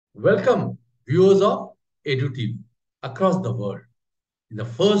Welcome, viewers of EDU TV across the world in the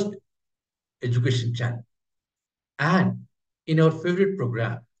first education channel and in our favorite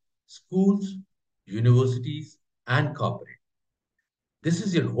program, Schools, Universities, and Corporate. This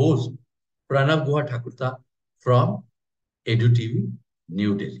is your host, Pranav Guha Thakurta from EDU TV,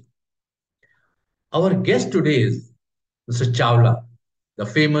 New Delhi. Our guest today is Mr. Chawla, the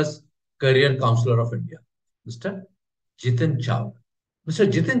famous career counselor of India, Mr. Jitin Chawla. Mr.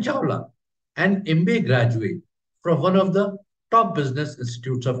 Jitin Chawla, an MBA graduate from one of the top business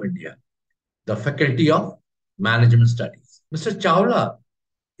institutes of India, the Faculty of Management Studies. Mr. Chawla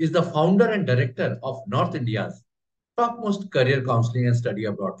is the founder and director of North India's topmost career counseling and study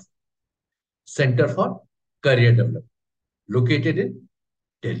abroad Center for Career Development, located in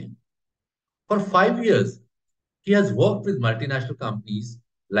Delhi. For 5 years, he has worked with multinational companies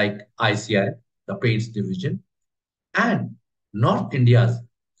like ICI, the paints division, and North India's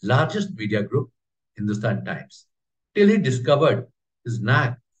largest media group, Hindustan Times, till he discovered his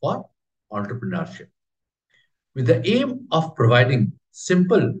knack for entrepreneurship. With the aim of providing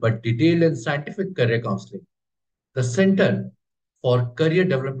simple but detailed and scientific career counseling, the Center for Career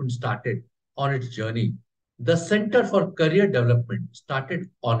Development started on its journey. The Center for Career Development started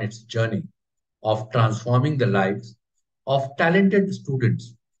on its journey of transforming the lives of talented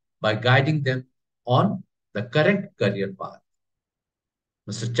students by guiding them on the correct career path.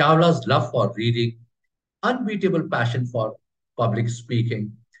 Mr. Chawla's love for reading, unbeatable passion for public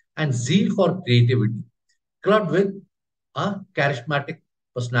speaking, and zeal for creativity, clubbed with a charismatic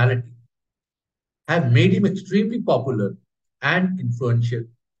personality, have made him extremely popular and influential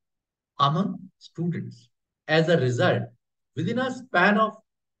among students. As a result, within a span of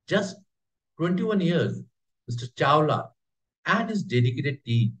just 21 years, Mr. Chawla and his dedicated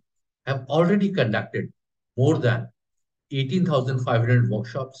team have already conducted more than 18,500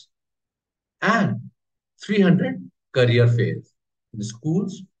 workshops and 300 career fairs in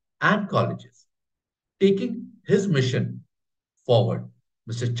schools and colleges. Taking his mission forward,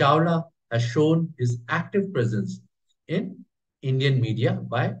 Mr. Chawla has shown his active presence in Indian media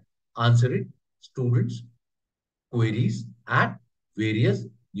by answering students' queries at various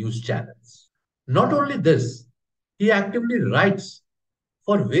news channels. Not only this, he actively writes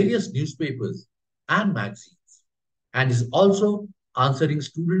for various newspapers and magazines and is also answering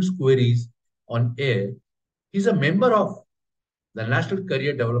students' queries on air. He's a member of the National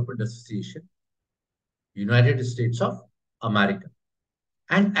Career Development Association, United States of America,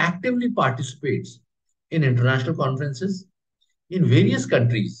 and actively participates in international conferences in various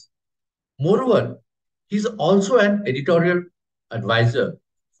countries. Moreover, he's also an editorial advisor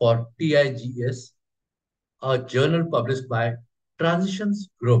for TIGS, a journal published by Transitions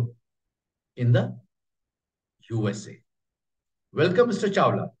Group in the USA. Welcome, Mr.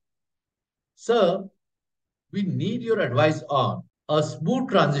 Chawla. Sir, we need your advice on a smooth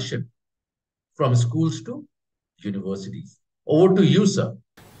transition from schools to universities. Over to you, sir.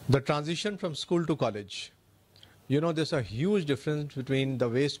 The transition from school to college. There's a huge difference between the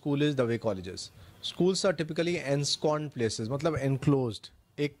way school is, the way college is. Schools are typically ensconced places, मतलब enclosed.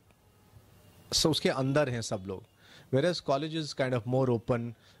 एक उसके अंदर हैं सब लोग. Whereas college is kind of more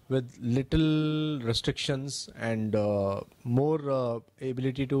open with little restrictions and more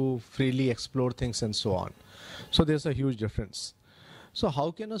ability to freely explore things and so on. So there's a huge difference. So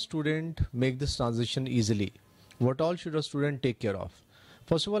how can a student make this transition easily? What all should a student take care of?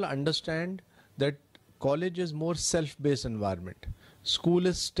 First of all, understand that college is more self-based environment. School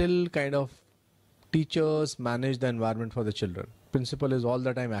is still kind of teachers manage the environment for the children. Principal is all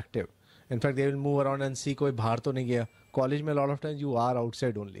the time active. In fact, they will move around and see koi bahar to nahi gaya. College mein a lot of times you are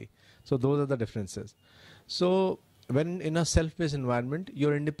outside only. So those are the differences. So when in a self-paced environment,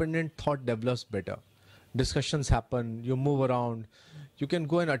 your independent thought develops better. Discussions happen, you move around. You can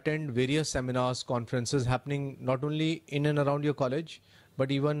go and attend various seminars, conferences happening not only in and around your college,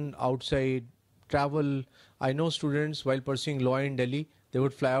 but even outside, travel. I know students while pursuing law in Delhi, they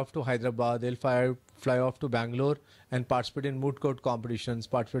would fly off to Hyderabad, they'll fly off to Bangalore and participate in moot court competitions,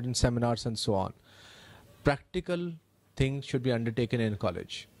 participate in seminars and so on. Practical things should be undertaken in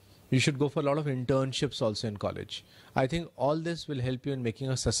college. You should go for a lot of internships also in college. I think all this will help you in making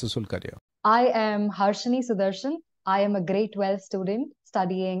a successful career. I am Harshini Sudarshan. I am a grade 12 student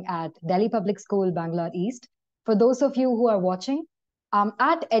studying at Delhi Public School, Bangalore East. For those of you who are watching,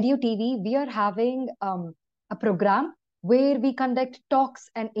 at EDU TV, we are having a program where we conduct talks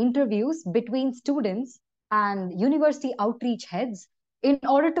and interviews between students and university outreach heads in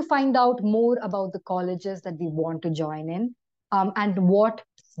order to find out more about the colleges that we want to join in and what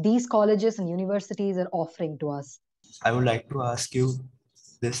these colleges and universities are offering to us. I would like to ask you,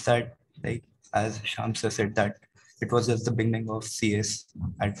 this that, like, as Shamsa said, that it was just the beginning of CS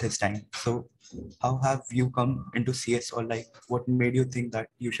at this time. So how have you come into CS, or like what made you think that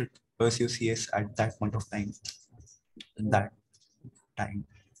you should pursue CS at that point of time? That time.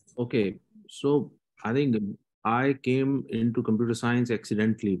 Okay, so I think I came into computer science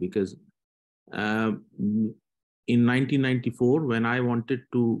accidentally because in 1994, when I wanted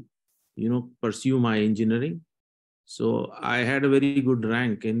to, pursue my engineering, so I had a very good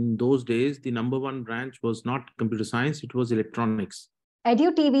rank. In those days, the number one branch was not computer science, it was electronics.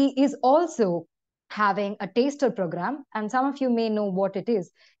 EDU TV is also having a taster program, and some of you may know what it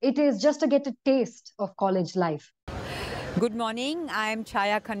is. It is just to get a taste of college life. Good morning, I am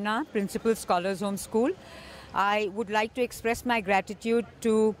Chaya Khanna, Principal Scholars Home School. I would like to express my gratitude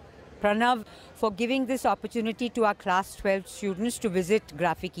to Pranav for giving this opportunity to our class 12 students to visit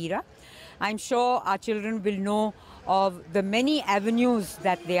Graphic Era. I'm sure our children will know of the many avenues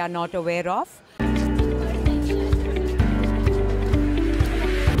that they are not aware of.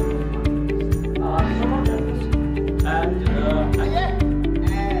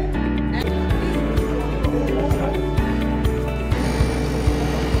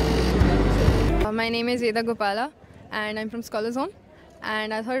 My name is Veda Gopala and I'm from Scholars Home,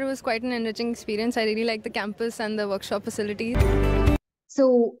 and I thought it was quite an enriching experience. I really like the campus and the workshop facilities.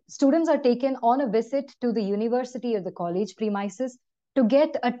 So students are taken on a visit to the university or the college premises to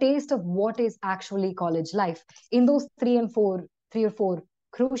get a taste of what is actually college life in those 3 or 4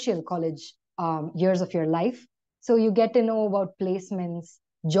 crucial college years of your life. So you get to know about placements,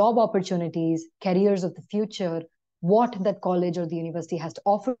 job opportunities, careers of the future, what that college or the university has to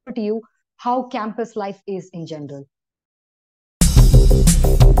offer to you, how campus life is in general.